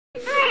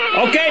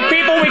Okay,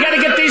 people, we gotta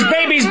get these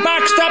babies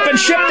boxed up and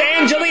shipped to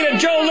Angelina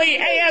Jolie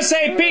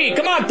ASAP.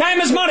 Come on,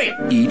 time is money.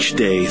 Each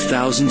day,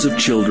 thousands of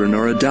children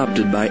are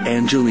adopted by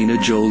Angelina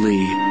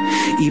Jolie.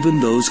 Even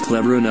those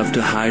clever enough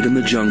to hide in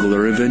the jungle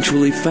are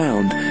eventually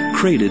found,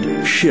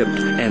 crated, shipped,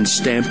 and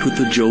stamped with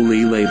the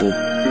Jolie label.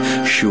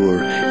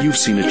 Sure, you've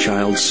seen a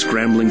child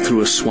scrambling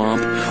through a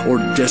swamp or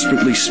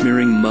desperately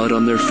smearing mud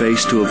on their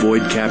face to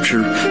avoid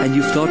capture, and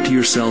you've thought to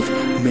yourself,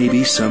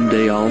 maybe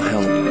someday I'll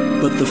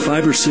help. But the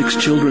 5 or 6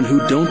 children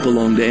who don't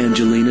belong to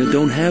Angelina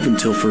don't have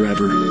until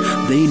forever.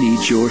 They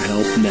need your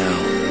help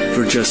now.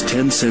 For just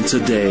 10 cents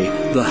a day,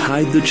 the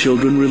Hide the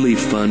Children Relief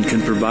Fund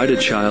can provide a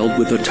child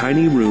with a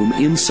tiny room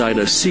inside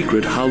a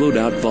secret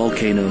hollowed-out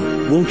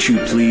volcano. Won't you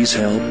please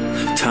help?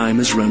 Time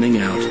is running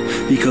out,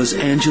 because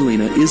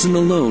Angelina isn't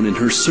alone in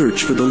her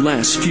search for the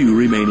last few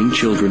remaining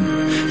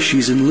children.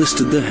 She's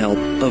enlisted the help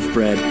of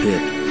Brad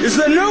Pitt. Is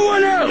there no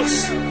one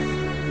else?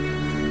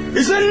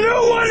 Is there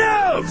no one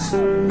else?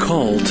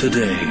 Call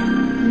today.